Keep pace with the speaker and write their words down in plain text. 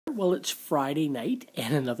Well, it's Friday night,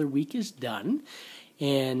 and another week is done,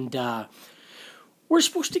 and we're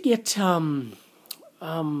supposed to get rain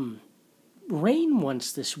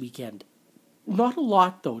once this weekend. Not a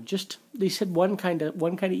lot though. Just they said one kind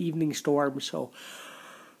of evening storm. So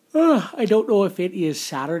I don't know if it is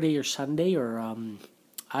Saturday or Sunday, or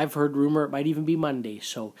I've heard rumor it might even be Monday.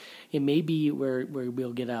 So it may be where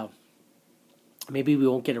we'll get a. Maybe we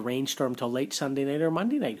won't get a rainstorm till late Sunday night or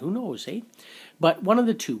Monday night. Who knows, eh? But one of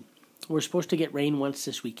the two. We're supposed to get rain once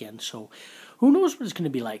this weekend, so who knows what it's going to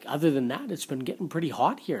be like. Other than that, it's been getting pretty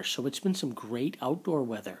hot here, so it's been some great outdoor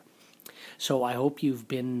weather. So I hope you've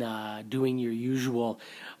been doing your usual,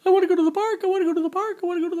 I want to go to the park, I want to go to the park, I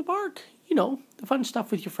want to go to the park. You know, the fun stuff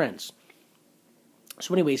with your friends.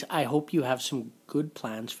 So anyways, I hope you have some good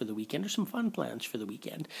plans for the weekend, or some fun plans for the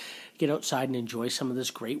weekend. Get outside and enjoy some of this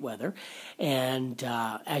great weather. And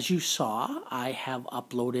as you saw, I have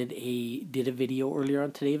did a video earlier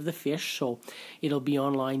on today of the fish, so it'll be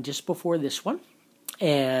online just before this one.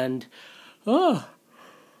 And,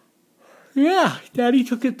 yeah, Daddy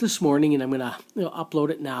took it this morning, and I'm going to upload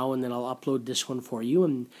it now, and then I'll upload this one for you,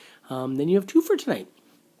 and then you have two for tonight.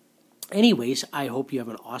 Anyways, I hope you have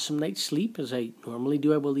an awesome night's sleep. As I normally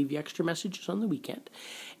do, I will leave you extra messages on the weekend.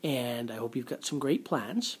 And I hope you've got some great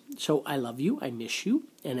plans. So I love you. I miss you.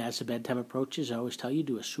 And as the bedtime approaches, I always tell you,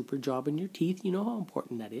 do a super job in your teeth. You know how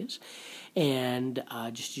important that is. And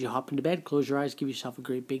just as you hop into bed, close your eyes, give yourself a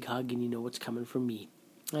great big hug, and you know what's coming from me.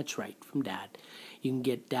 That's right, from Dad. You can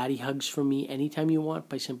get daddy hugs from me anytime you want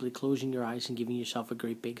by simply closing your eyes and giving yourself a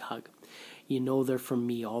great big hug. You know they're from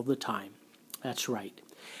me all the time. That's right.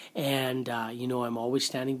 And, I'm always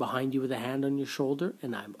standing behind you with a hand on your shoulder,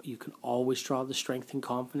 and you can always draw the strength and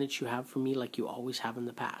confidence you have for me like you always have in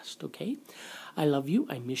the past, okay? I love you.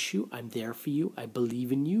 I miss you. I'm there for you. I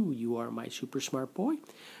believe in you. You are my super smart boy.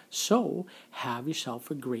 So have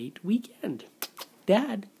yourself a great weekend.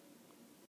 Dad.